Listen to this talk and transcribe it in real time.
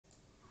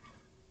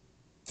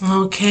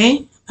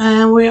Okay,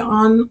 and we're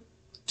on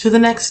to the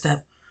next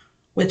step,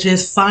 which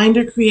is find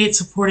or create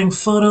supporting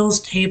photos,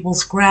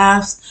 tables,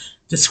 graphs.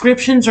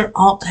 Descriptions or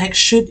alt text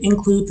should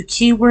include the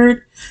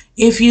keyword.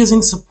 If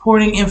using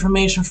supporting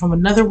information from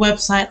another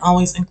website,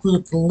 always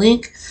include the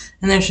link,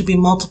 and there should be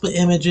multiple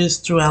images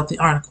throughout the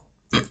article.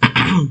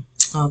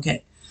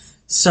 Okay,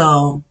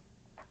 so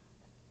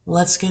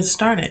let's get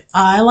started.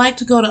 I like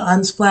to go to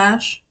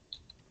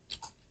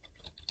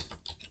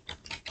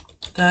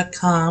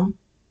unsplash.com,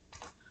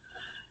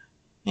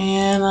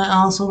 and I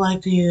also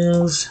like to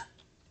use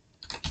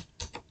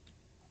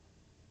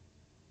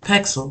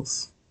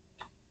pexels.com.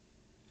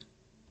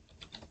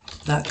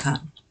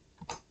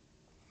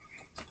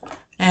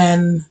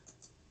 And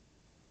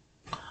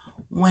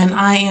when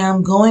I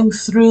am going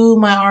through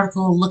my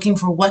article looking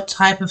for what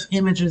type of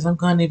images I'm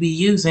going to be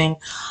using,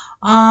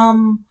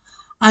 um,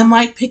 I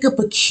might pick up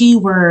a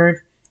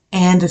keyword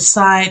and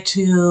decide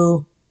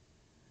to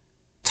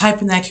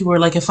type in that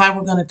keyword. Like if I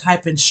were going to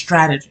type in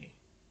strategy.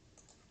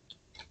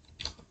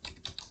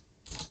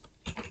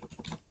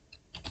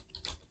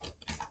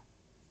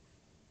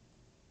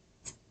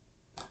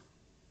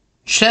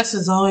 Chess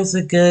is always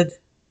a good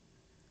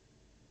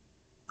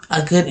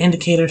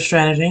indicator of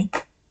strategy.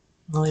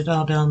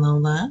 I'll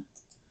download that.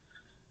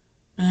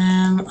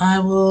 And I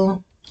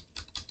will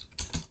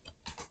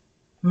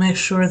make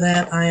sure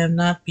that I am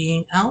not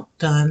being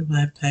outdone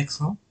by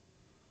Pexel.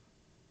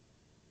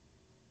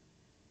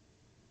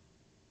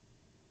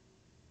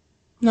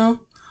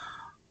 No.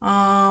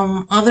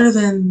 Other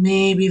than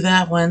maybe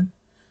that one,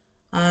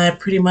 I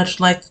pretty much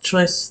like the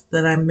choice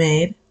that I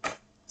made.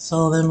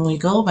 So then we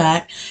go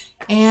back,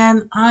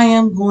 and I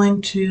am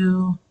going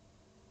to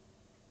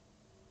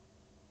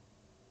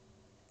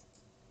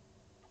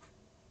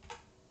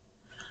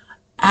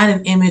add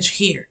an image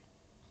here.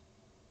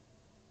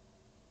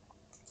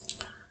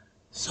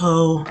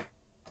 So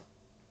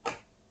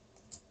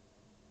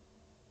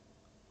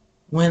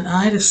when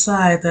I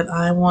decide that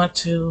I want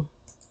to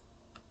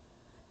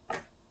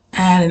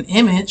add an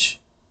image,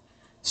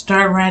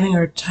 start writing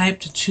or type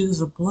to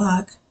choose a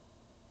block,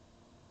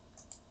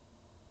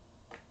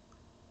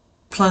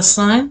 plus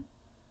sign,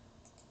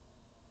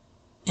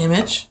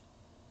 image,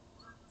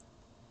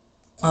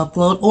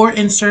 upload, or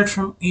insert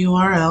from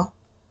URL.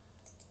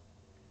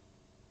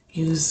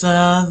 Use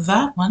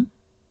that one.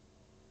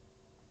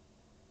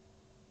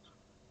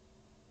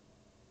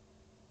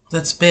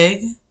 That's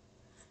big,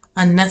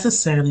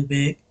 unnecessarily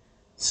big.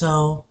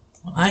 So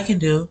what I can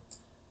do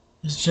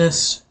is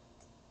just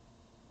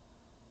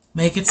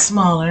make it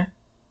smaller.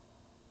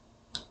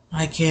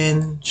 I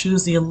can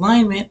choose the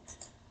alignment,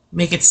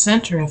 make it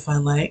center if I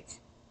like.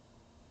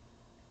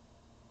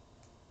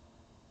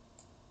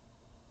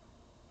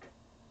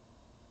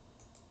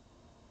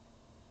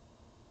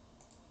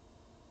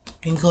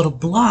 And go to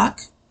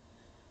block,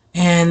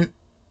 and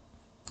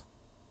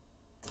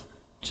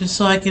just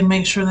so I can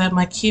make sure that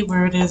my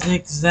keyword is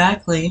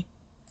exactly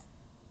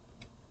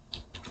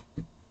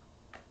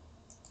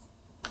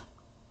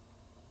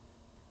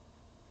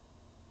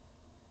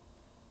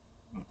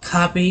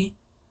copy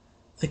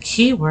the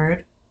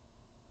keyword.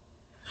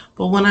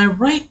 But when I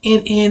write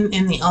it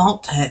in the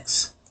alt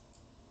text,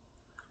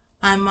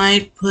 I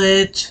might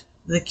put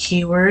the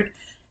keyword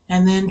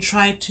and then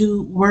try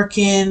to work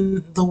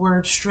in the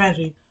word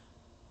strategy.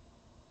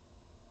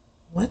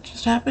 What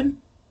just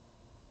happened?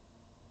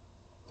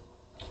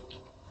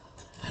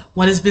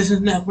 What is business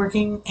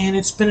networking and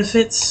its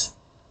benefits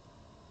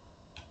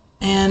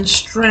and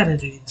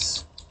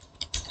strategies?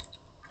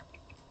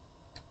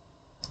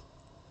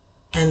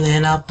 And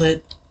then I'll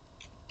put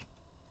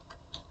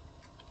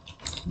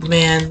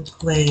man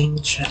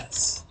playing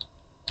chess.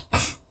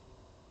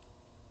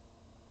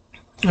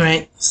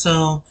 Alright,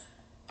 so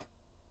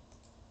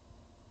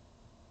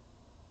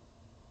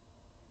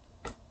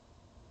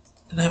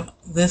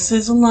this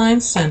is align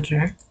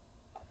center.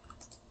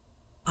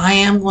 I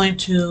am going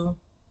to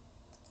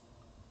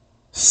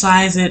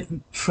size it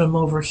from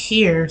over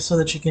here so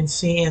that you can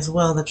see as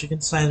well that you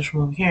can size it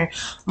from over here.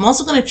 I'm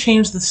also going to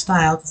change the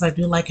style because I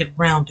do like it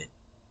rounded.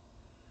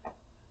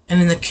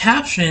 And in the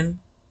caption,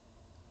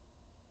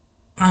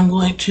 I'm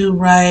going to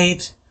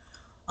write,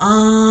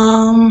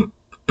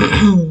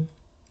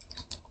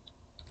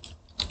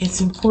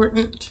 it's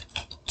important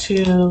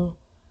to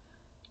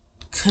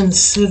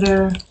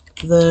consider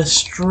the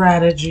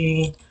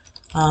strategy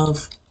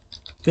of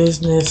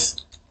business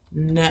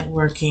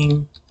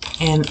networking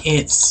and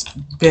its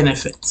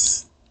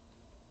benefits.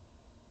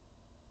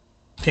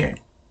 Period.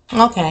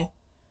 Okay.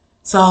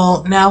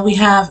 So now we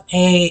have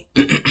a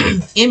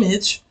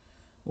image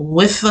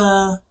with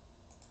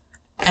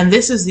and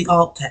this is the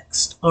alt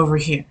text over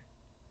here.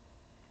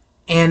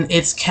 And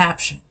its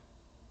caption.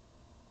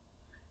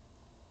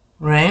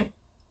 Right?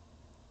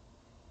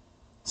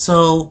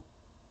 So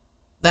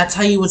that's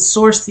how you would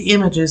source the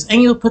images,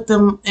 and you would put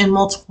them in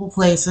multiple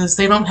places.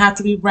 They don't have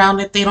to be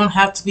rounded. They don't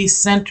have to be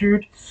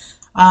centered.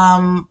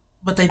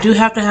 But they do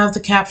have to have the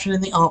caption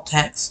in the alt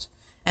text,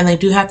 and they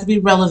do have to be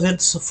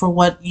relevant for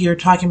what you're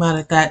talking about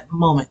at that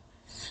moment.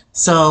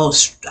 So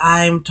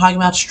I'm talking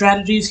about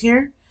strategies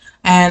here.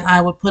 and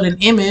I would put an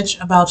image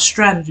about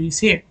strategies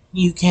here.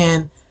 You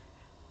can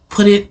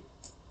put it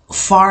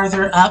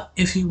farther up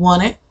if you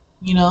want it,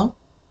 you know.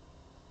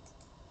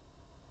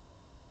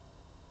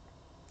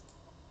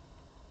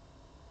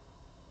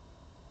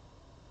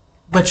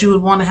 But you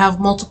would want to have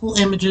multiple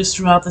images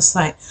throughout the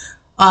site.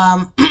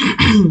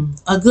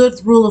 A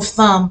good rule of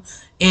thumb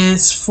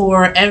is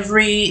for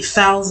every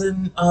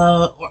 1,000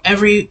 or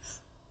every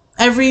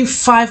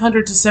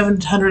 500 to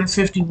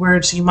 750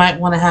 words, you might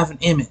want to have an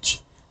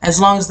image, as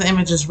long as the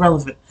image is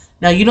relevant.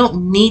 Now, you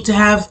don't need to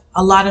have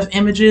a lot of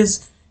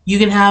images. You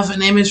can have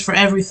an image for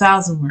every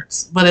 1,000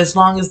 words, but as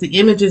long as the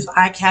image is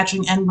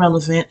eye-catching and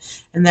relevant,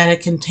 and that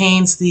it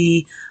contains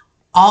the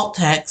alt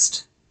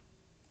text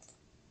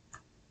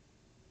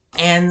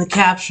and the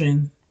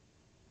caption,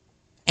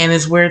 and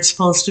is where it's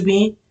supposed to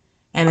be,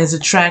 and is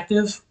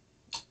attractive,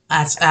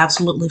 that's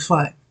absolutely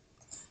fine.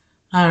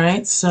 All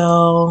right,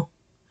 so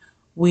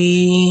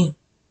we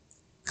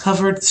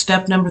covered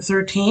step number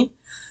 13.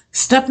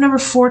 Step number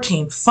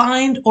 14,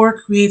 find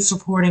or create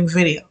supporting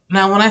video.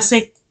 Now, when I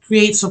say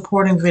create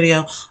supporting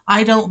video,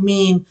 I don't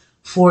mean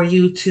for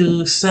you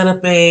to set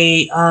up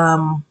a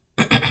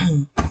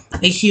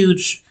a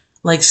huge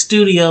like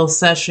studio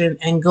session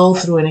and go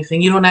through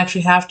anything. You don't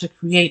actually have to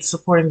create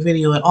supporting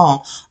video at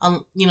all.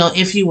 You know,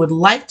 if you would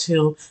like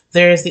to,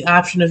 there is the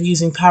option of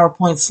using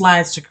PowerPoint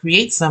slides to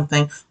create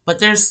something, but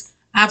there's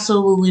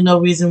absolutely no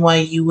reason why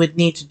you would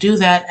need to do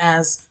that,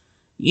 as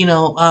you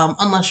know,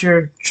 unless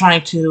you're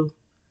trying to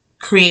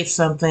create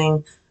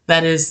something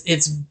that is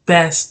its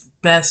best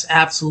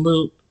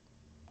absolute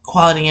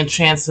quality and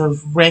chance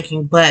of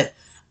ranking. But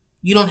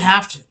you don't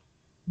have to.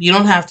 You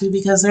don't have to,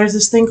 because there's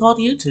this thing called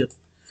YouTube,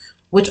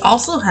 which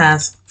also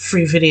has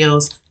free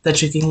videos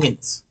that you can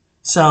use.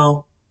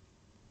 So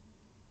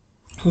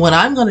what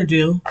I'm going to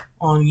do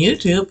on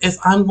YouTube is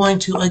I'm going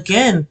to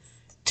again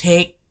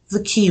take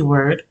the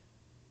keyword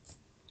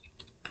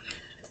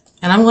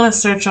and I'm going to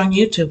search on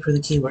YouTube for the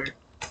keyword.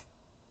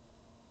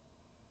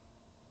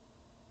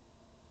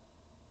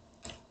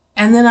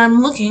 And then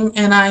I'm looking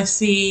and I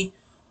see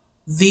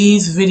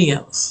these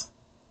videos.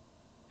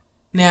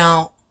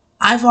 Now,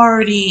 I've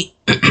already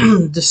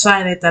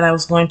decided that I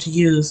was going to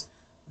use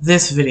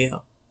this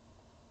video,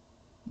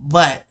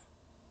 but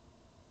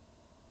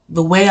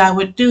the way I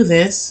would do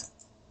this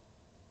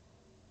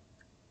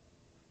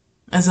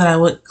is that I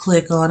would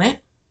click on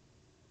it.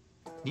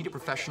 Need a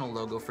professional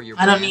logo for your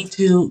I don't need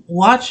to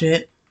watch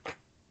it,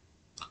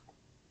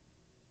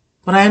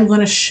 but I am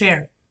going to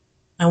share it.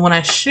 And when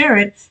I share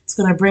it, it's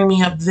going to bring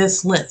me up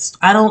this list.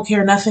 I don't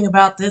care nothing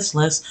about this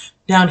list.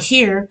 Down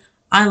here,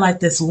 I like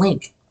this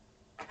link.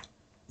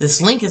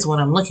 This link is what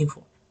I'm looking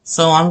for.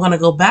 So I'm going to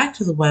go back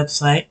to the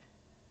website.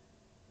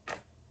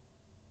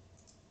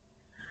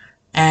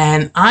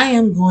 And I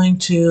am going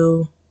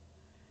to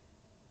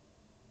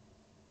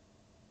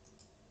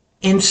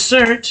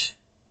insert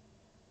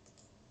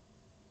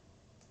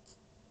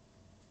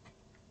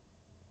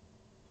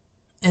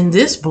in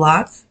this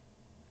block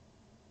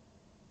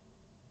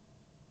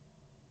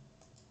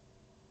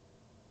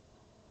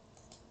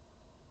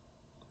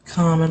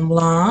common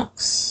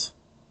blocks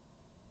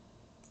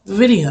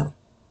video.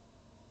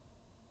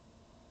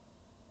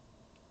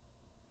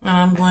 And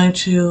I'm going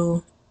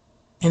to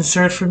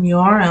insert from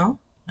URL,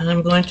 and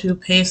I'm going to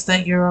paste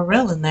that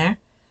URL in there,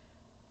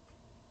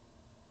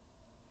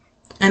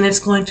 and it's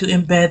going to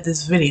embed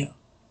this video.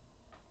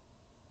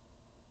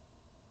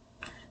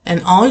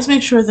 And always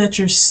make sure that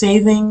you're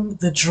saving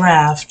the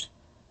draft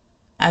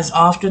as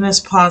often as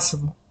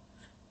possible.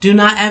 Do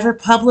not ever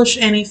publish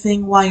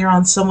anything while you're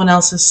on someone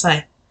else's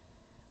site.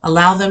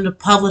 Allow them to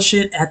publish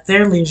it at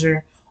their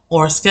leisure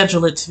or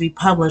schedule it to be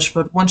published.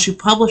 But once you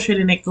publish it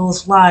and it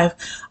goes live,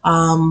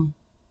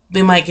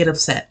 they might get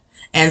upset.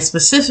 And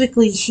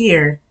specifically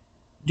here,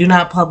 do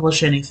not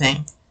publish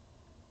anything.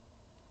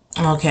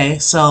 Okay,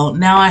 so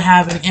now I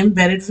have an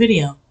embedded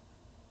video.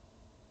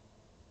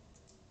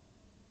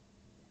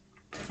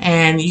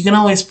 And you can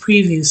always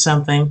preview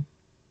something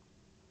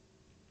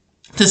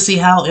to see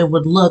how it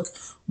would look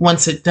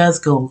once it does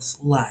go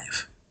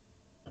live.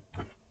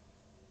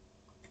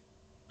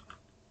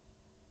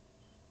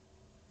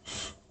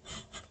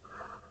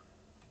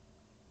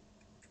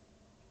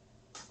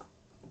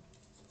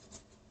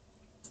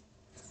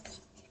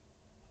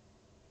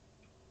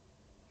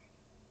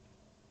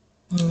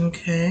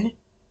 Okay,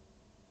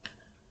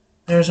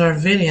 there's our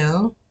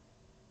video.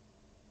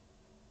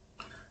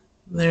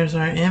 There's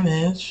our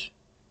image.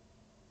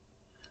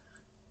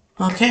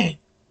 Okay,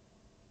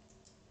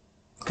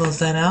 close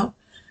that out.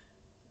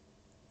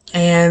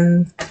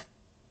 And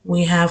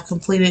we have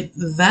completed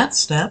that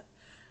step.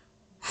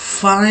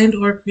 Find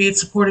or create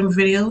supporting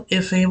video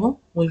if able.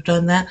 We've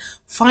done that.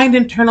 Find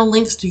internal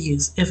links to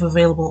use if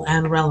available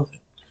and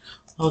relevant.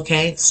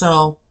 Okay,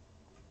 so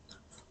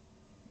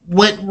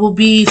what will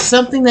be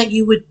something that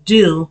you would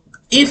do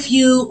if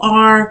you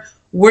are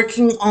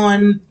working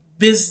on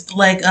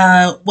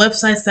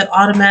websites that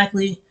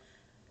automatically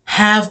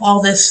have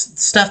all this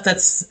stuff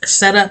that's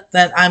set up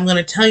that I'm going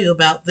to tell you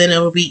about, then it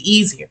will be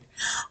easier.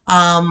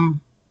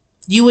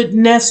 you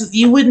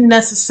wouldn't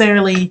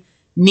necessarily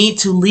need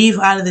to leave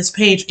out of this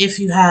page if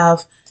you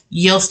have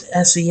Yoast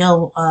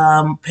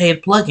SEO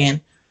paid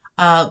plugin,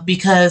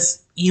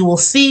 because you will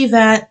see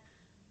that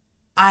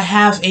I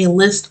have a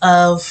list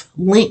of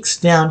links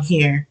down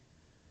here.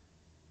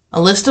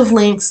 A list of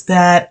links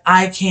that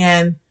I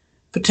can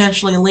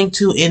potentially link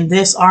to in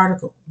this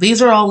article.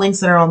 These are all links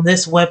that are on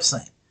this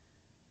website.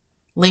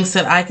 Links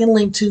that I can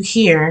link to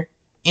here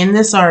in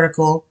this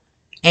article,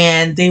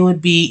 and they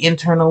would be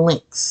internal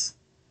links.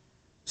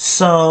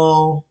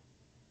 So,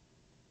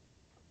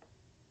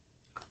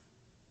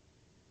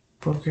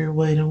 broker your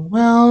way to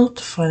wealth,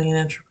 finding an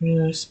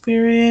entrepreneur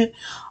spirit.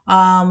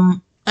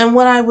 And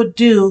what I would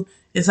do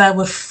is I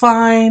would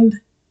find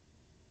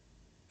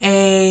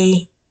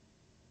a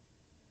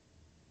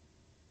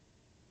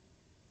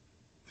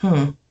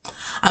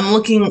I'm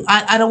looking,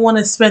 I don't want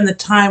to spend the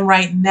time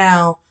right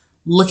now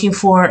looking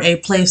for a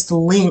place to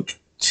link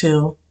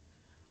to,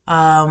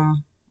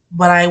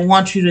 but I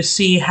want you to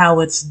see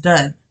how it's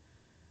done.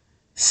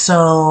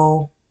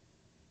 So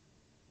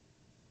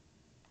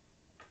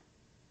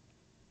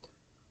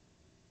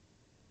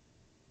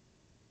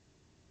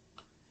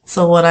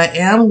what I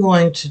am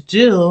going to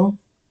do,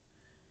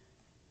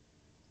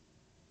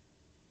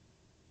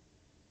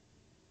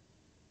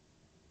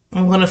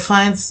 I'm going to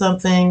find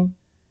something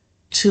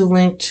to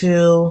link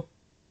to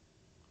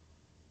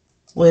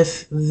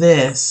with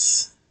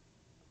this.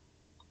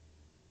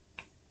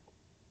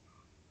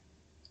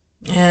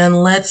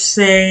 And let's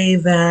say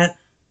that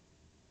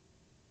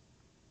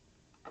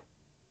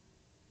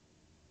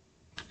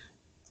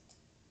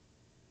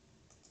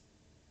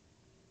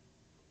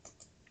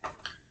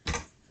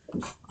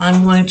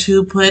I'm going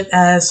to put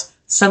as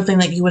something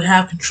that you would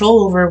have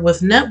control over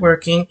with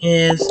networking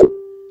is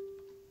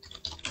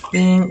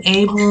being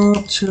able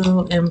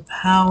to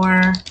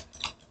empower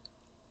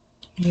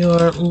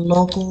your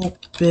local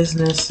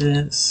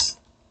businesses,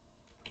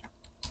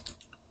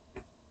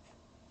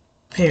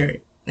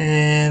 period.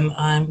 And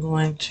I'm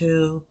going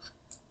to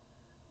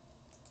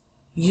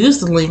use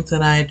the link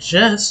that I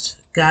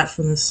just got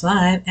from the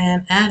side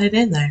and add it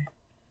in there.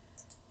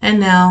 And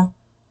now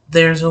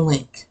there's a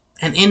link,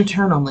 an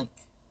internal link,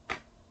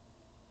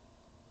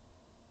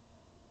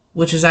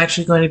 which is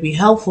actually going to be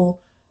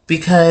helpful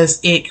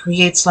because it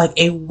creates like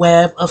a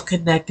web of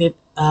connected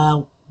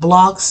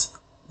blogs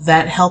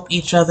that help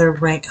each other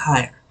rank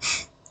higher.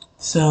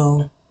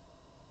 So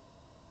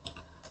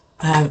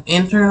I have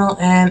internal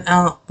and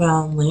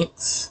outbound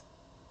links.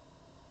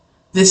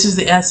 This is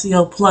the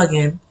SEO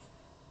plugin.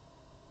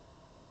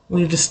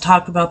 We just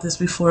talked about this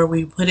before.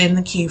 We put in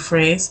the key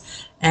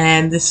phrase,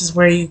 and this is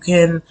where you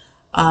can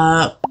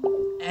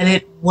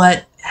edit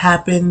what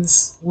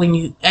happens when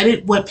you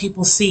edit what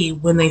people see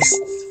when they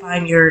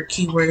find your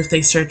keyword if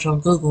they search on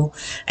Google.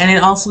 And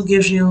it also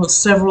gives you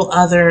several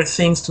other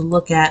things to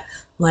look at,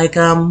 like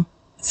it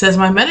says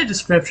my meta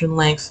description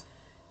length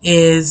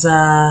is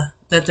that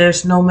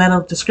there's no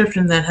meta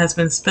description that has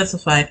been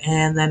specified,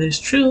 and that is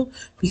true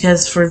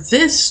because for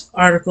this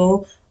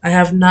article I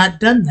have not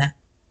done that.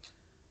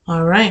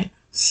 All right,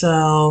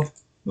 so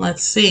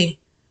let's see,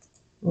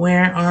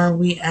 where are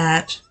we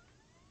at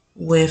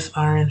with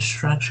our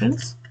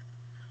instructions?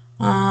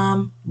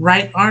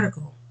 Write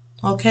article.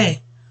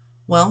 Okay,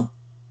 well,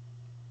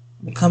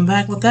 we'll come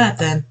back with that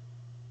then.